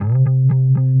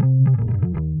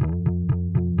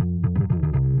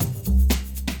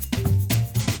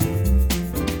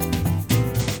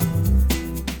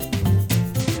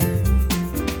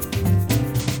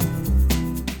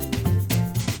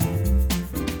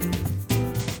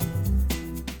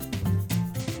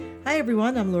Hi,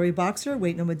 everyone. I'm Lori Boxer,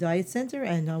 Weight No More Diet Center,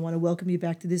 and I want to welcome you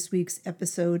back to this week's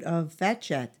episode of Fat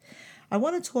Chat. I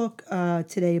want to talk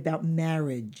today about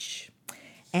marriage.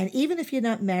 And even if you're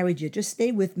not married yet, just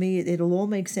stay with me. It'll all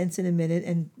make sense in a minute,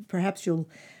 and perhaps you'll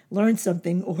learn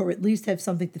something or at least have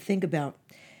something to think about.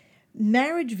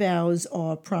 Marriage vows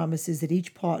are promises that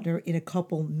each partner in a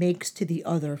couple makes to the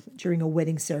other during a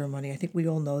wedding ceremony. I think we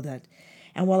all know that.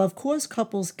 And while, of course,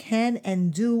 couples can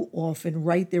and do often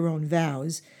write their own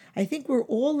vows, I think we're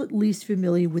all at least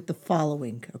familiar with the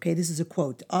following. Okay, this is a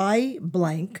quote. I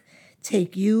blank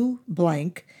take you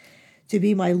blank to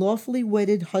be my lawfully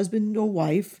wedded husband or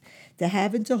wife, to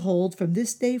have and to hold from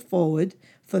this day forward,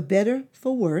 for better,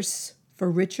 for worse, for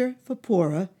richer, for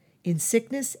poorer, in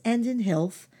sickness and in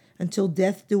health, until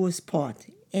death do us part.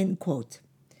 End quote.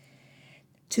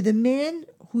 To the man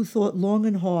who thought long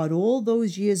and hard all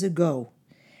those years ago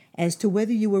as to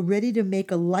whether you were ready to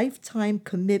make a lifetime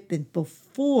commitment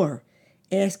before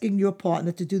asking your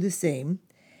partner to do the same,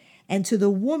 and to the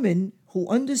woman who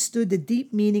understood the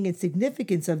deep meaning and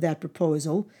significance of that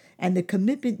proposal and the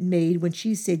commitment made when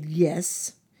she said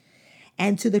yes,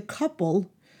 and to the couple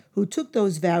who took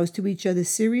those vows to each other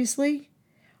seriously,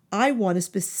 I want to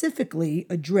specifically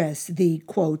address the,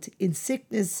 quote, in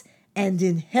sickness and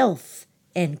in health,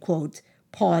 end quote,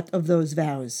 part of those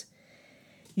vows.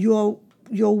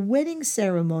 Your wedding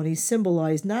ceremony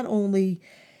symbolized not only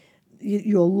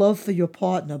your love for your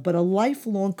partner, but a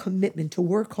lifelong commitment to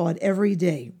work hard every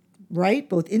day, right?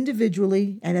 Both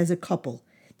individually and as a couple,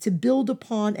 to build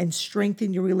upon and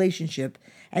strengthen your relationship,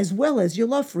 as well as your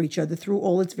love for each other through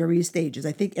all its various stages.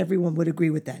 I think everyone would agree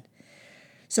with that.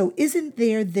 So isn't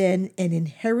there then an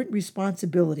inherent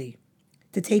responsibility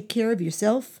to take care of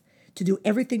yourself, to do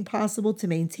everything possible to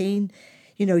maintain,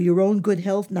 your own good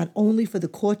health, not only for the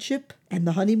courtship and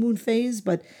the honeymoon phase,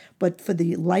 but for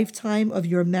the lifetime of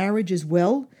your marriage as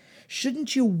well?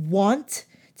 Shouldn't you want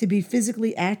to be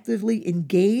physically actively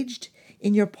engaged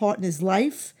in your partner's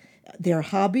life, their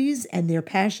hobbies and their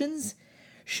passions?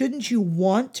 Shouldn't you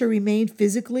want to remain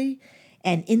physically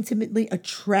and intimately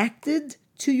attracted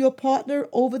to your partner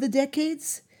over the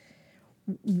decades?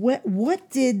 What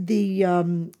did the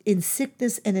in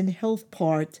sickness and in health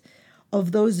part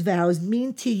of those vows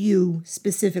mean to you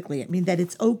specifically? I mean, that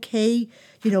it's okay,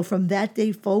 from that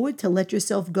day forward to let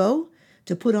yourself go,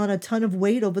 to put on a ton of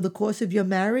weight over the course of your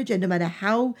marriage, and no matter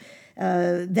how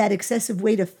that excessive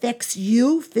weight affects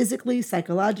you physically,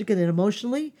 psychologically, and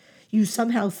emotionally, you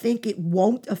somehow think it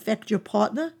won't affect your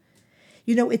partner?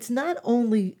 It's not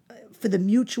only for the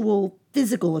mutual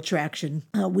physical attraction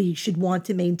we should want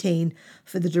to maintain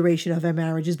for the duration of our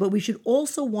marriages, but we should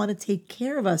also want to take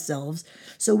care of ourselves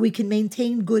so we can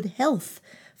maintain good health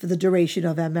for the duration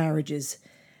of our marriages.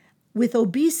 With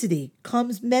obesity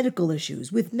comes medical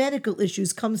issues. With medical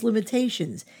issues comes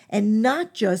limitations, and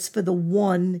not just for the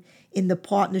one in the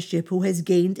partnership who has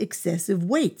gained excessive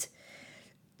weight.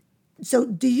 So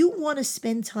do you want to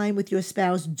spend time with your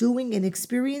spouse doing and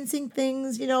experiencing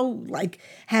things, like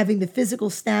having the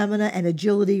physical stamina and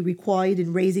agility required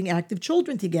in raising active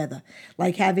children together,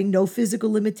 like having no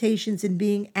physical limitations in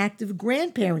being active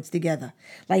grandparents together,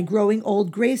 like growing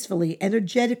old gracefully,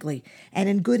 energetically, and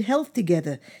in good health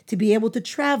together, to be able to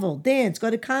travel, dance,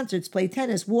 go to concerts, play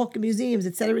tennis, walk in museums,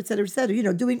 etc., etc.,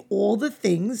 etc., doing all the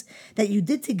things that you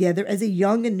did together as a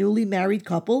young and newly married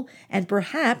couple, and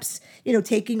perhaps,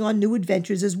 taking on new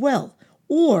adventures as well?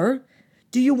 Or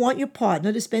do you want your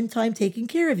partner to spend time taking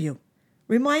care of you,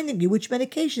 reminding you which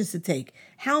medications to take,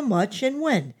 how much and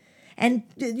when, and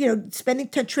spending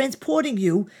time transporting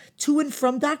you to and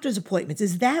from doctor's appointments?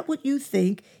 Is that what you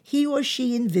think he or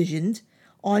she envisioned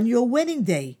on your wedding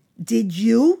day? Did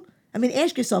you?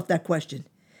 Ask yourself that question.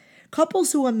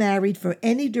 Couples who are married for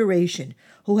any duration,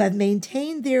 who have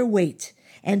maintained their weight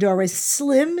and are as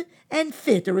slim and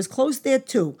fit, or as close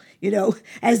thereto,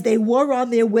 as they were on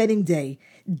their wedding day,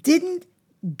 didn't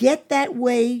get that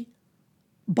way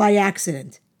by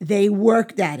accident. They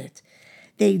worked at it.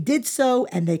 They did so,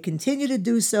 and they continue to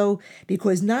do so,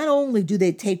 because not only do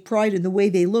they take pride in the way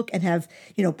they look and have,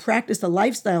 practiced a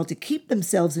lifestyle to keep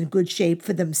themselves in good shape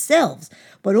for themselves,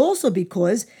 but also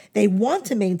because they want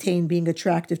to maintain being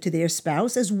attractive to their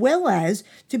spouse, as well as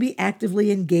to be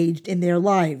actively engaged in their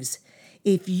lives.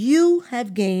 If you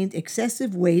have gained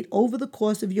excessive weight over the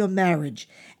course of your marriage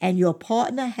and your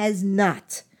partner has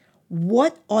not,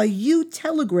 what are you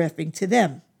telegraphing to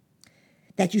them?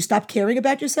 That you stop caring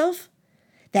about yourself?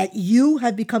 That you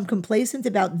have become complacent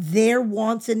about their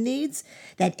wants and needs?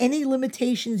 That any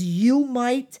limitations you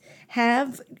might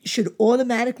have should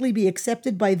automatically be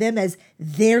accepted by them as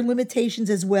their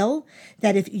limitations as well?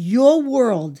 That if your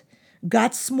world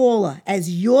got smaller,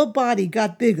 as your body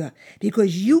got bigger,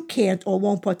 because you can't or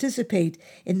won't participate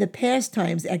in the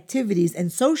pastimes, activities,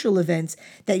 and social events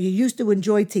that you used to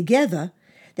enjoy together,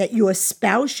 that your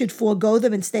spouse should forego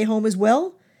them and stay home as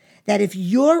well? That if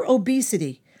your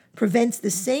obesity prevents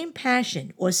the same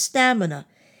passion or stamina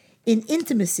in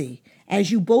intimacy as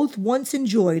you both once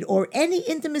enjoyed, or any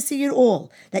intimacy at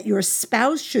all, that your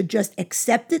spouse should just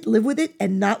accept it, live with it,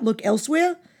 and not look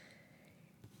elsewhere?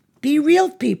 Be real,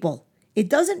 people. It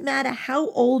doesn't matter how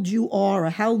old you are or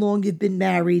how long you've been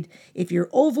married. If you're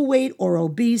overweight or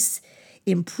obese,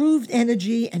 improved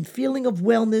energy and feeling of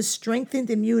wellness, strengthened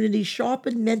immunity,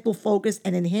 sharpened mental focus,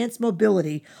 and enhanced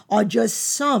mobility are just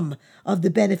some of the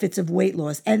benefits of weight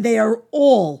loss, and they are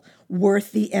all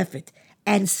worth the effort.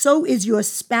 And so is your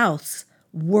spouse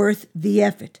worth the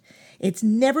effort. It's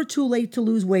never too late to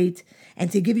lose weight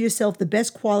and to give yourself the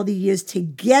best quality years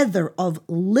together of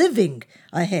living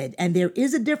ahead. And there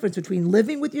is a difference between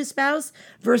living with your spouse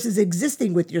versus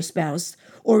existing with your spouse,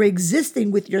 or existing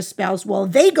with your spouse while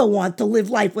they go on to live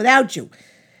life without you.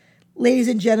 Ladies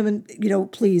and gentlemen,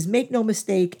 please make no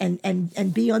mistake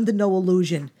and be under no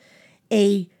illusion.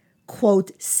 A, quote,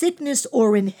 sickness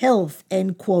or in health,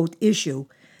 end quote, issue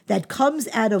that comes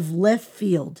out of left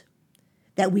field,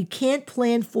 that we can't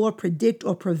plan for, predict,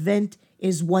 or prevent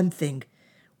is one thing.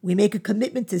 We make a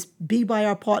commitment to be by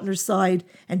our partner's side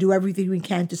and do everything we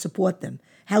can to support them.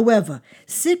 However,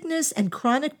 sickness and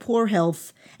chronic poor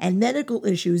health and medical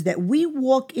issues that we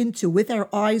walk into with our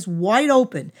eyes wide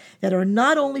open, that are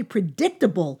not only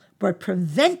predictable but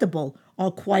preventable,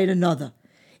 are quite another.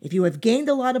 If you have gained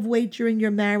a lot of weight during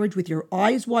your marriage with your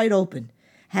eyes wide open,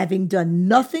 having done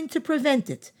nothing to prevent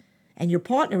it, and your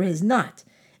partner has not,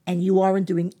 and you aren't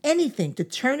doing anything to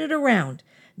turn it around,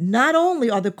 not only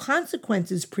are the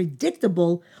consequences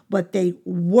predictable, but they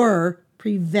were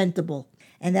preventable.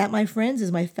 And that, my friends,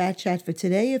 is my Fat Chat for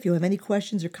today. If you have any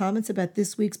questions or comments about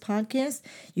this week's podcast,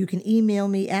 you can email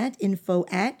me at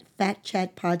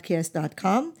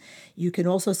info@fatchatpodcast.com. You can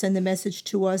also send a message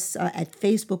to us at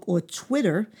Facebook or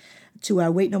Twitter to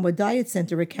our Weight No More Diet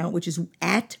Center account, which is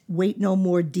at Weight No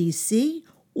More DC,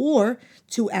 or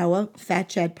to our Fat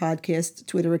Chat Podcast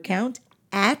Twitter account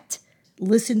at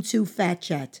Listen to Fat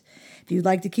Chat. If you'd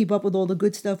like to keep up with all the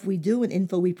good stuff we do and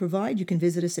info we provide, you can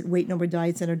visit us at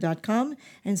weightnomordietcenter.com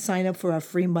and sign up for our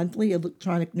free monthly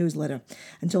electronic newsletter.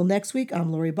 Until next week,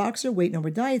 I'm Lori Boxer, Weight No More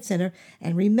Diet Center,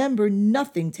 and remember,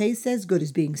 nothing tastes as good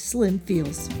as being slim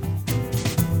feels.